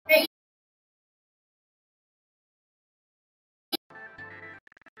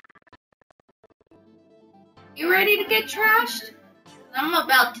You ready to get trashed? I'm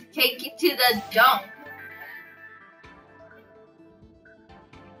about to take you to the dump.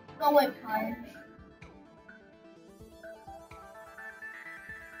 Go with Punch.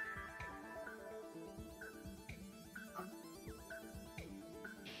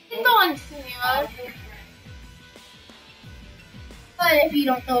 Keep going, senor. But if you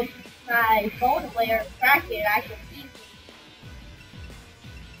don't know my phone layer bracket, I can see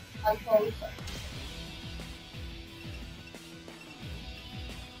how close.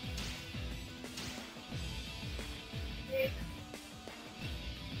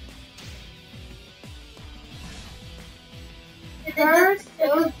 First,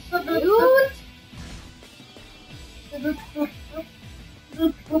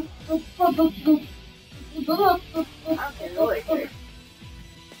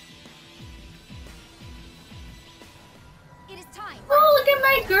 It is time. oh, look at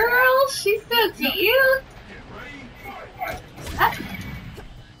my girl. She's so cute.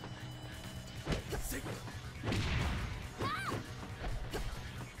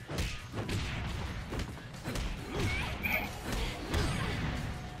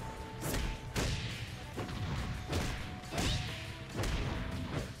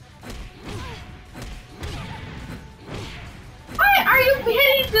 Why are you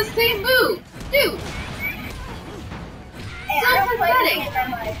hitting the same move? Dude. So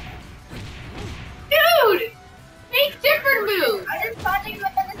pathetic. Dude! Make different moves! I'm just punching you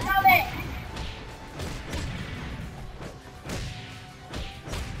in the stomach.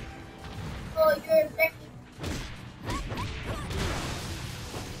 Oh, you're infected.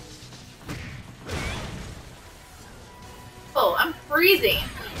 Oh, I'm freezing.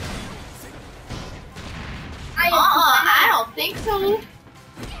 I I don't think so.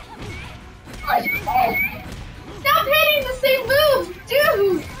 Stop hitting the same move,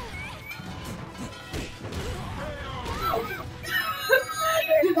 dude!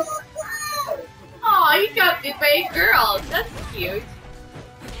 Aw, you got me by a girl. That's cute.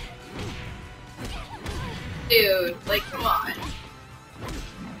 Dude, like, come on.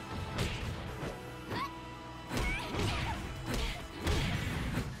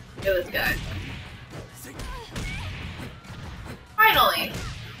 It was good. Finally.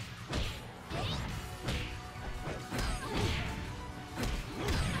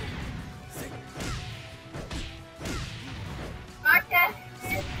 Marcus,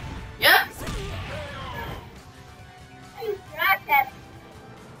 Yep. you Marcus.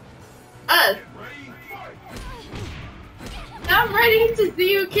 Us. I'm ready to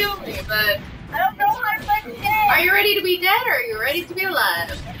see you kill me, but I don't know how to play the game. are you ready to be dead or are you ready to be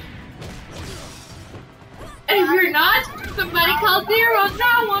alive? And if you're not, somebody call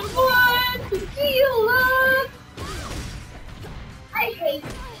 911 to heal up. I hate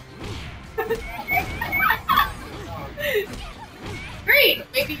you. Great,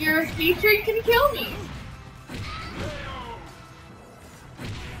 maybe your featuring can kill me.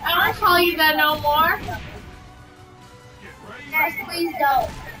 I don't call you that no more. Yes, please don't.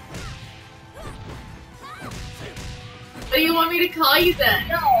 What do you want me to call you then?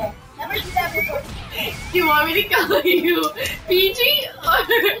 No, never do that before. Do you want me to call you PG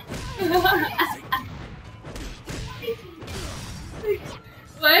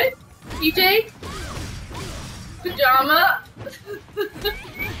what? PJ? Pajama?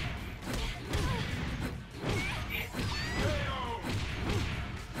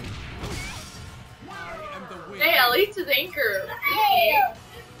 Hey, at least it's Anchor. Hey, you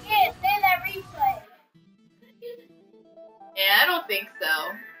can't say that replay. Yeah, I don't think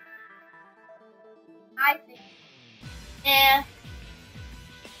so. I think. Eh.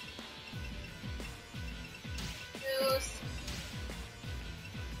 Goose.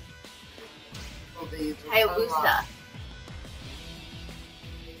 Hayabusa.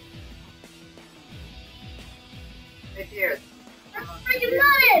 Right here. I'm freaking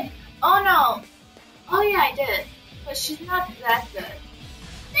running. Oh no. Oh yeah, I did. But she's not that good.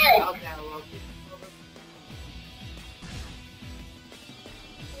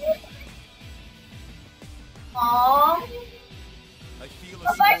 Aww.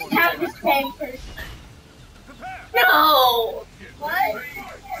 If I should have this same person. No! What?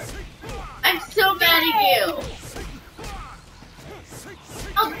 I'm so mad at you.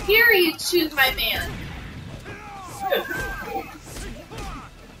 How dare you choose my man?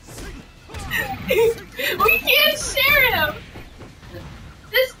 We can't share him!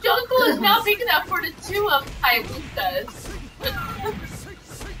 This jungle is not big enough for the two of Hayabusas.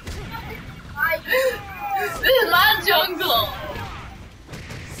 This is my jungle!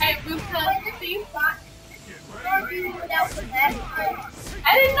 Hayabusa, please. Without the best. I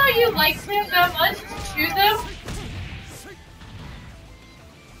I didn't know you liked him that much to choose him.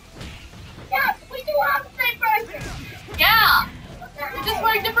 Yeah, we do have the same person. Yeah! They're just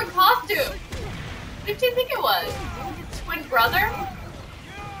wearing different costumes. What did you think it was? His twin brother?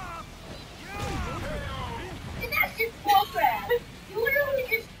 And that's just bullcrap. You literally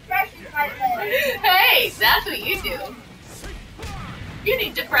just stretching my leg. Hey, that's what you do. You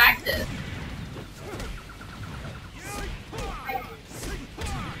need to practice.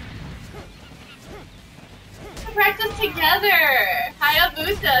 Practice together!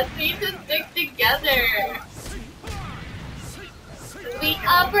 Hayabusa, need to stick together! We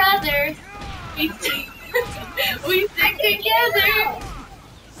are brothers! We stick, we stick together!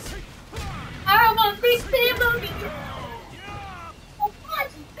 Our one big family! Oh,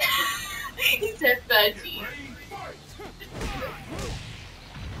 fudgy. He said fudgy.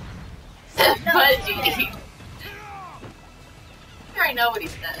 Fudgy! Sure, I know what he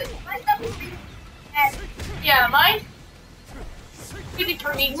said. My stuff is being at Yeah, mine? Good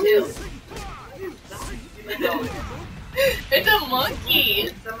for me too. It's a monkey!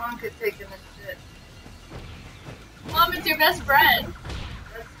 Someone could take him a shit. Mom, it's your best friend.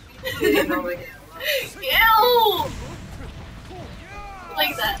 That's sitting over here. Ew!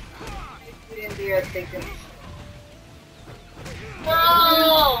 Like that. Sitting there taking a shit.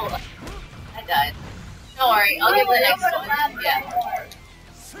 Whoa! I died. Don't worry, I'll get the next one. Yeah.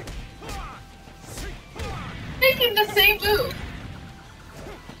 Making the same move.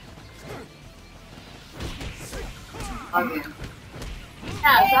 Again.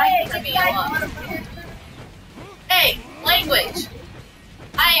 Yeah, trying to me a lot. Hey, language!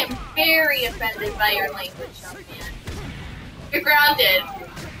 I am very offended by your language, young man. You're grounded.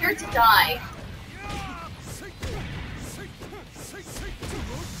 You're to die.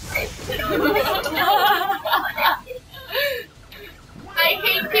 I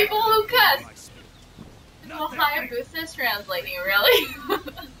hate people who cuss. Well, Hayabusa's translating, really?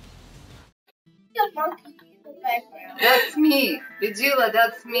 the monkey in the background. That's me. Vijila,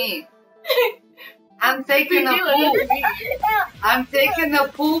 that's me. I'm taking a Vijila, poop. that's me. I'm taking a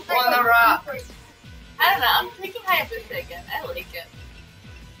poop on a rock. I don't know, I'm taking Hayabusa again. I like it.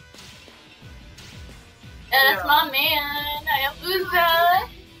 And that's my man, Hayabusa.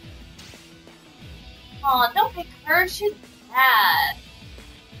 Aw, don't pick her, she's bad.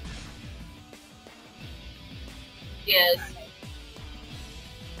 Yes.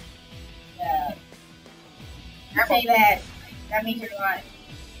 Yeah. You say that. That means you're lying.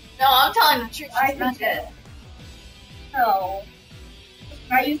 No, I'm telling the truth, I she's not think dead. No.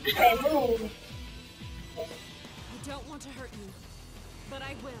 I used to say move. I don't want to hurt you, but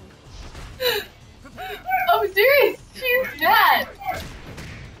I will. I'm serious, she's bad.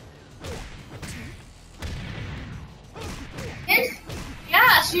 This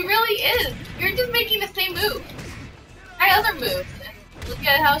Yeah, she really is. You're just making the same move. Try other moves and look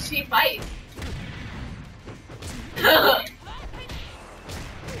at how she fights.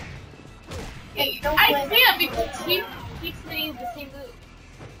 I can't because he keeps saying the same move.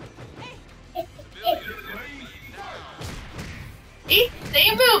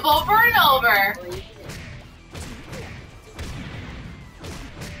 Same move over and over.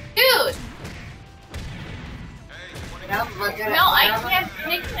 Dude, no, I can't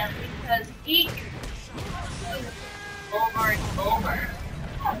pick him because he over and over.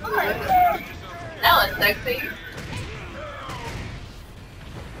 That was sexy.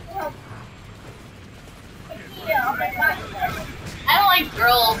 yeah, my God. I don't like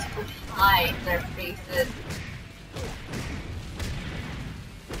girls who hide their faces.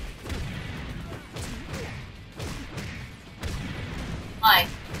 Why?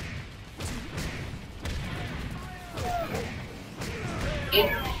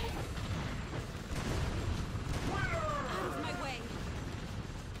 Out of my way.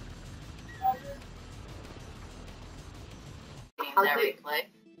 That replay.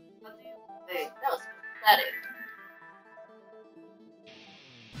 Hey, That was pathetic.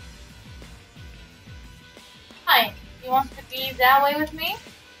 Hi, you want to be that way with me?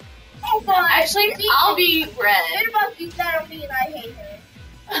 Oh, God. Actually, I'll be What red. about you that on me and I hate her?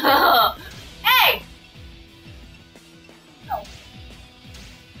 Hey! No.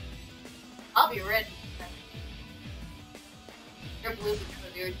 I'll be red. You're blue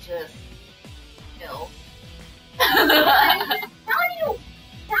because you're just ill. How do you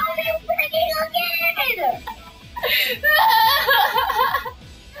bring it again?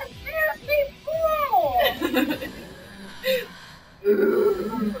 That's seriously cool.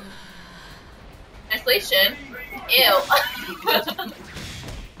 Translation. Ew.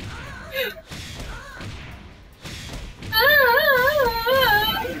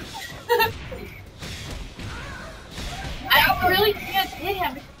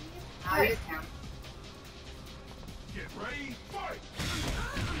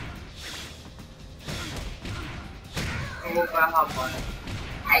 hapon.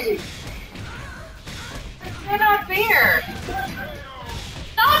 You're not fair.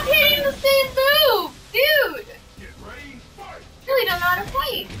 Stop hitting the same move, dude. Really don't know how to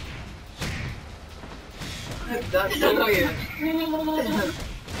fight. That's so weird.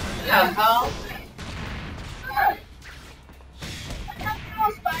 Yeah, how?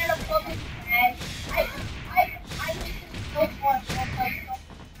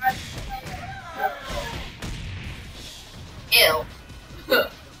 Ew.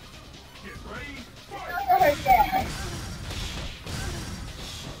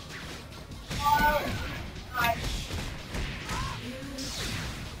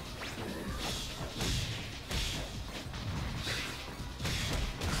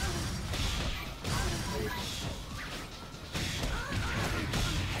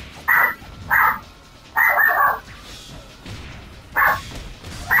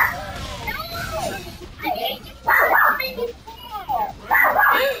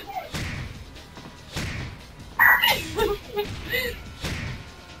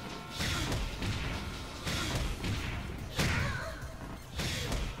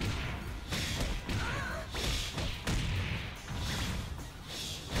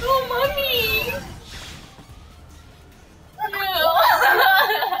 Oh, mommy! Ew!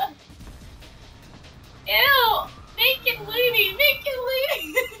 Ew! Naked lady! Naked lady!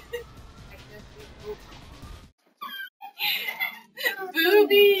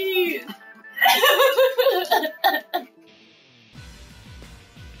 Boobies!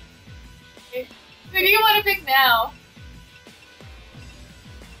 Who do you want to pick now?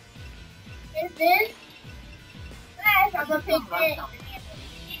 Is this? Guys, I'm gonna pick this.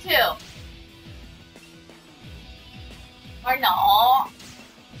 Me too. Or no?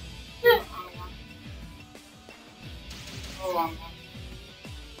 Hold on.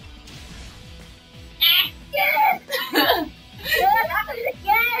 Yes!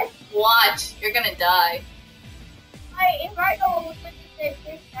 Yes! Watch, you're gonna die. If I go with this,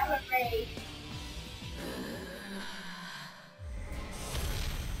 I'm afraid.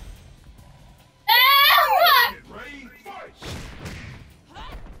 Ah!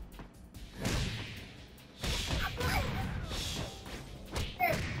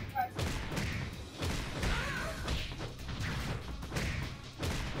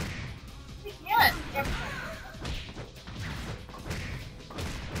 We can't.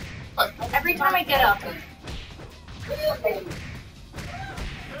 Look, every time I get up, no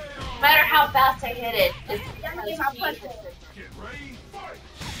matter how fast I hit it, it's because he hits it.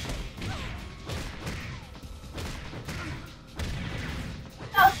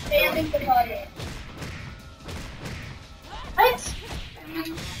 Stop spamming the button. What?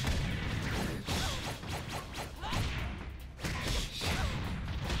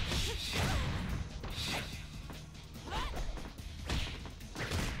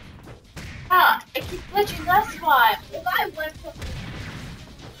 Ah, I keep glitching, that's why. If I went to...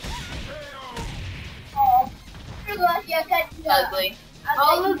 Oh, you're lucky I got you. Ugly.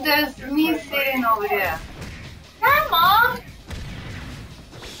 Oh, look, there's me sitting over there. Grandma!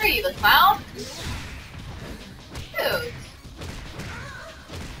 Are you the clown? Dude.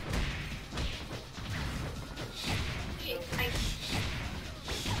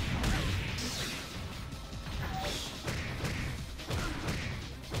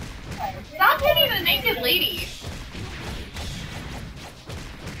 Stop hitting the naked lady.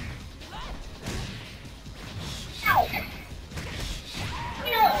 Ow.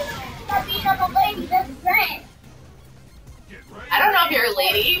 You know, stop being up a lady, that's right. I don't know if you're a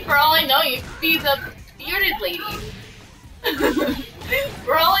lady. For all I know, you could be the bearded lady.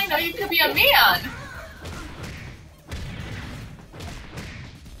 For all I know, you could be a man.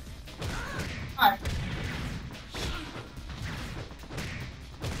 Come on.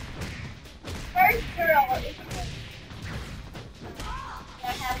 First girl is I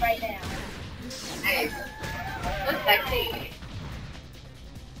have right now. Nice. That's sexy.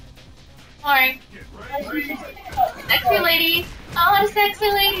 Alright. Sexy lady. Oh, what a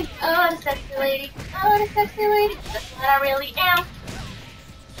sexy lady. Oh, what a sexy lady. Oh, what a sexy lady. That's what I really am.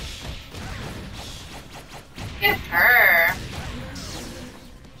 Look at her.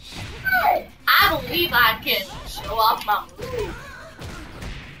 I believe I can show off my moves.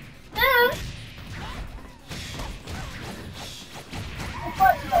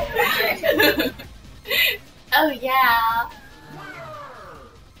 Oh yeah.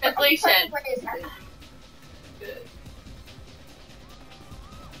 Completion. Good.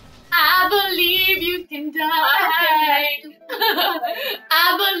 I believe you can die.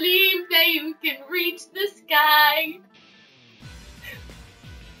 I believe that you can reach the sky.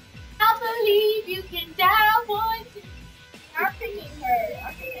 I believe you can die one day. picking her.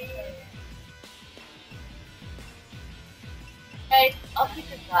 I'm picking her. Okay, I'll pick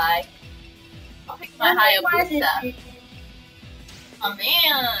a guy. I'll pick my Hayabusa. Oh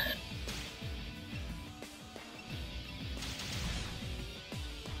man.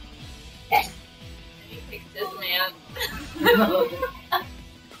 Yes. He picks this man.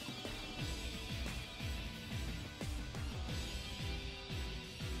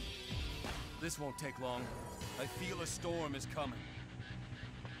 This won't take long. I feel a storm is coming.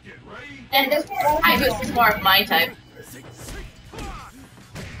 Get ready. And this Hayabusa is more of my type.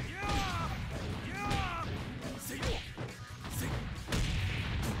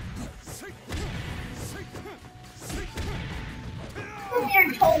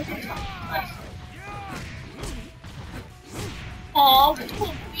 You're told to Aw,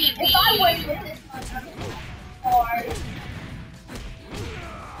 If I win with this one, I'm hard.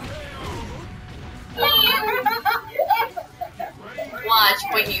 watch,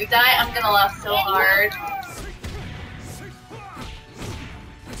 when you die, I'm gonna laugh so hard.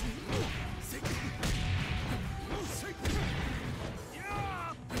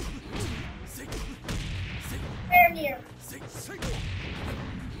 Where near?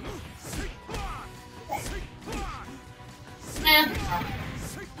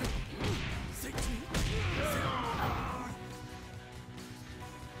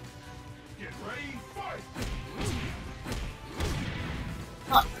 Get ready, fight!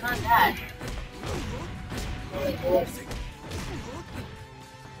 Oh, it's not that.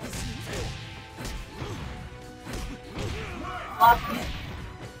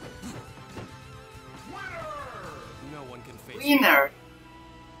 No one can face Winner.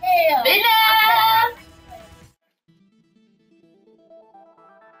 Yeah. Winner!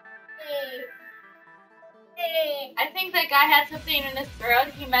 Hey. Hey. I think that guy had something in his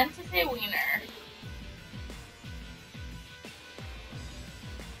throat. He meant to say wiener.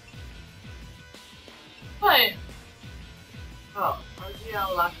 What? Oh, how do you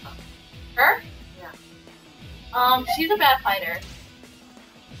unlock her? Her? Yeah. She's a bad fighter.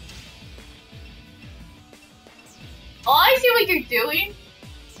 Oh, I see what you're doing.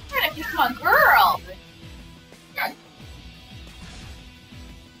 You're trying to pick my girl.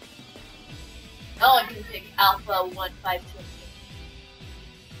 No one can pick Alpha 152.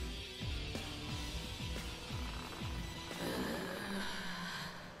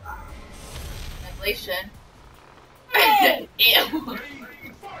 Annihilation. Hey. Ew. Ready,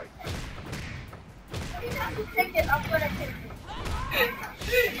 fight! You have to take it. I'm gonna take it.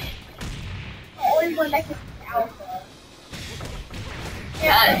 The only one that can alpha.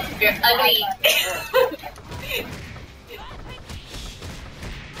 Yes, you're ugly.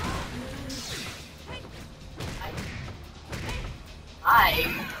 Hi.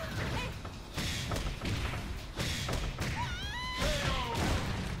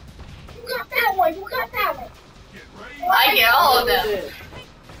 You got that one. You got that one. Get ready, I get all of them.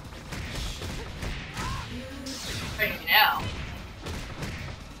 Ready now.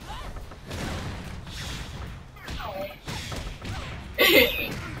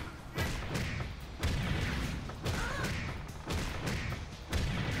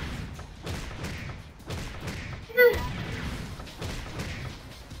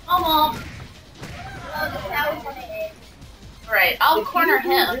 Almost. That was one of it. Alright, I'll corner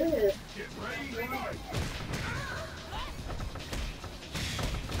him. get ready, fight!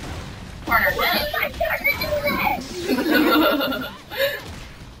 Corner him. My turn to do that.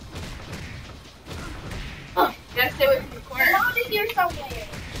 Oh, you gotta stay away from the corner. Mom is here somewhere.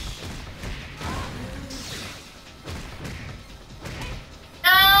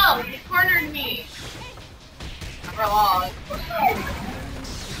 No! He cornered me. Not for long.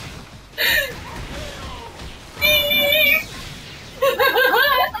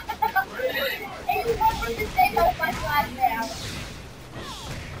 Anyone wants to say help my flag now?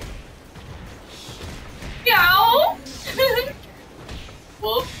 Meow!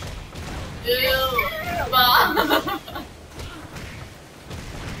 Whoop. Ew. Mom.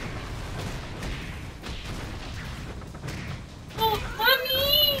 Oh, mommy!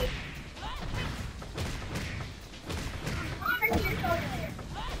 Mom is here somewhere.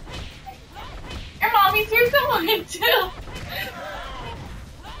 Your mommy's here somewhere too.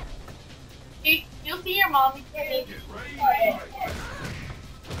 You'll see your mommy too. Get ready, fight!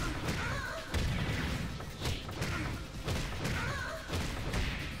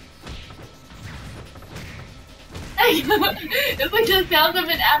 It's like the sound of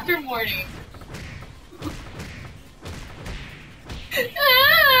an after morning.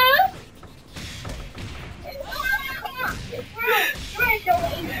 Ah! Come on. You're in the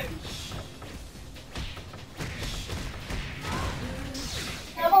way.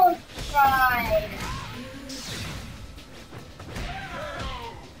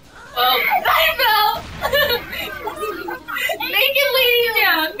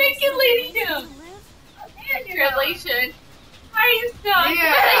 random. Translation. Why are you stuck?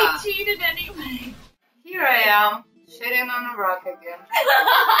 Yeah. I cheated anyway. Here I am, shitting on a rock again.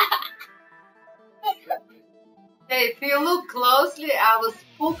 Hey, if you look closely, I was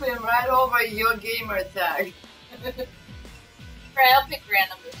pooping right over your gamer tag. Right, I'll pick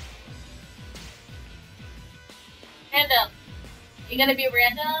random. Random. You gonna be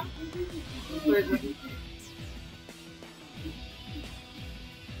random?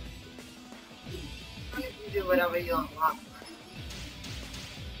 You do whatever you want.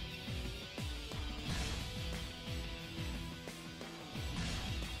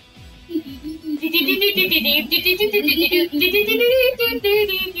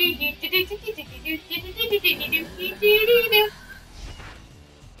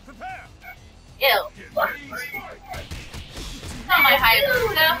 Prepare. Ew. Get ready, fight. Not my high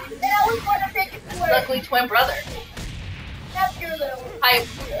stuff. That was what I'm thinking for. Luckily, twin brother. That's your little. Hi.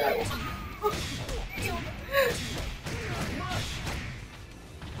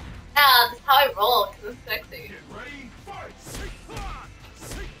 Ah, that's how I roll, because it's sexy. Get ready, fight.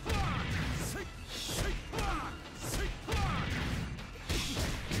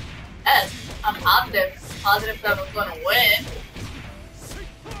 Yes, I'm positive. Positive that I'm gonna win.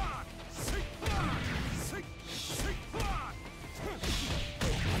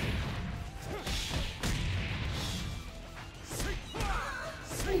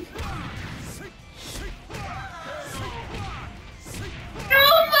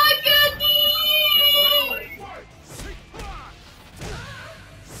 Oh my goodness!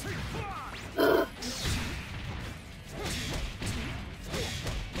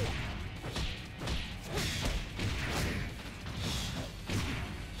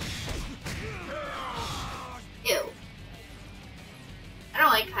 Ew. I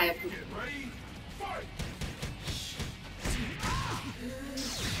don't like Hayabusa. Get ready, fight.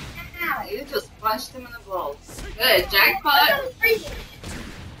 Yeah, you just punched him in the balls. Good, jackpot.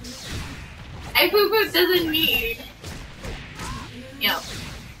 Hayabusa doesn't need. Yo.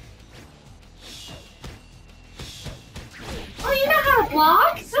 Oh, you know how to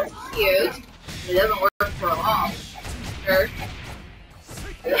block? That's cute. It doesn't work for long. Sure.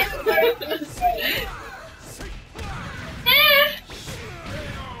 Eh.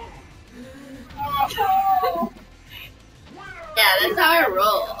 Yeah, that's how I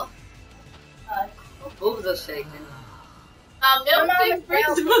roll. My boobs are shaking. Milkshake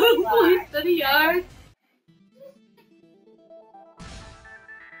brings one place to the yard.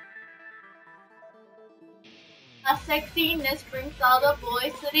 A sexiness brings all the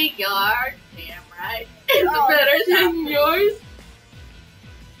boys to the yard. Damn right. It's better than yours.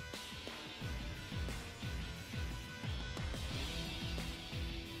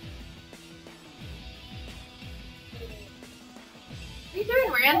 Are you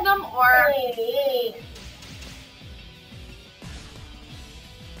doing random or?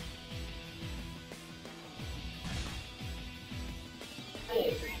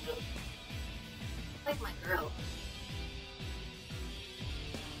 Random. Like my girl.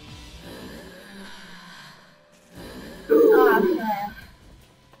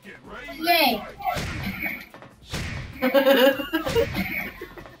 Get ready, Yay.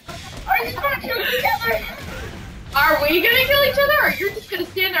 Are you gonna kill each other? Are we gonna kill each other, or you're just gonna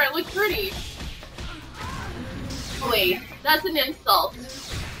stand there and look pretty? Oh, wait, that's an insult.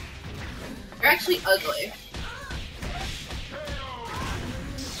 You're actually ugly.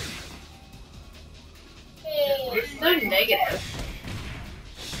 You're so negative.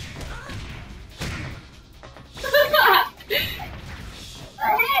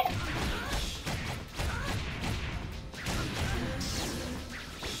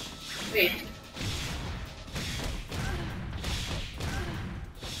 Wait.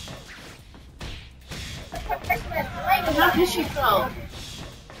 How did she throw?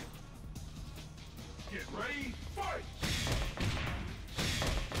 get ready, fight.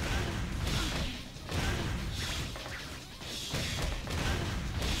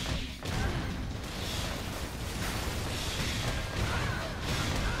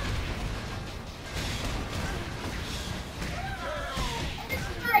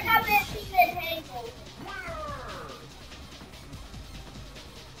 I got that team tangled.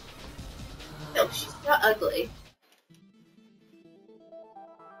 No, she's not ugly.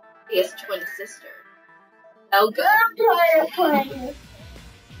 He has a twin sister. Elga. I'm tired of playing this.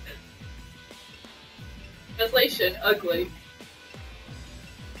 Translation, ugly.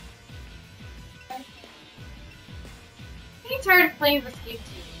 I'm tired of playing this game too.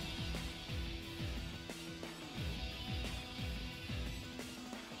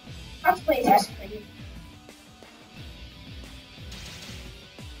 Let's play this pretty.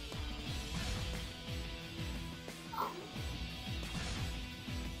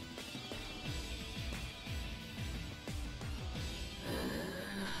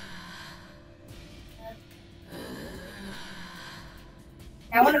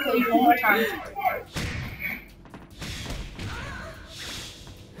 I want to kill you one more time.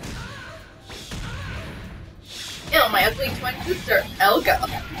 Ew, my ugly twin sister, Elga. I'm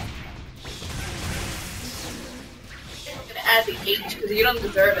gonna add the H because you don't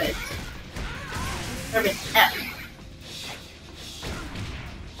deserve it. Deserve an F.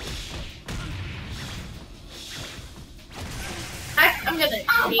 I'm gonna name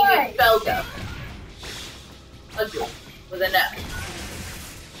it Belga. Ugly. With an F.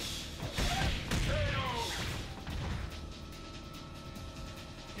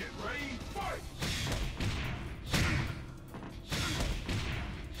 Get ready, fight!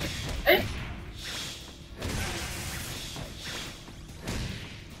 Eh?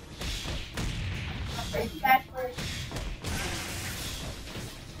 Backwards.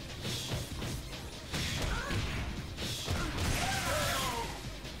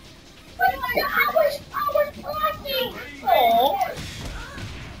 Oh my god, I was blocking! Oh.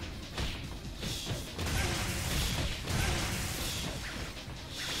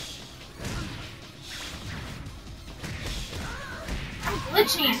 I'm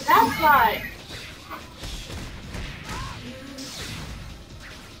glitchy, that's why.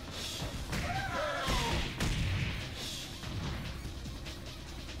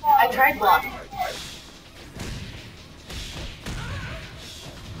 I tried blocking.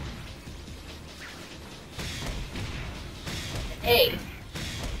 A.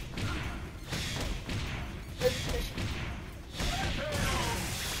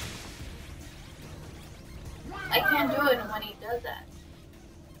 I can't do it when he does that.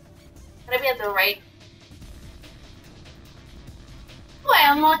 Gotta be at the right. Oh,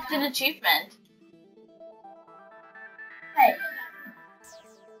 I unlocked an achievement. Hey.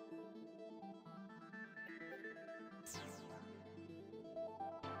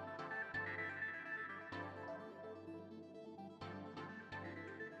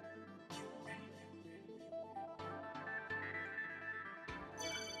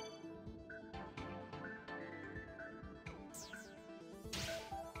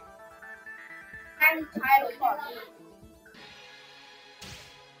 I'm tired of talking.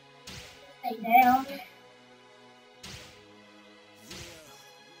 Stay down.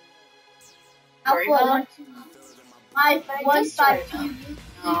 Sorry, I'll Mom? put my one side TV.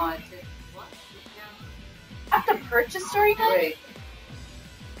 No, I did. What? I have to purchase story mode? Wait.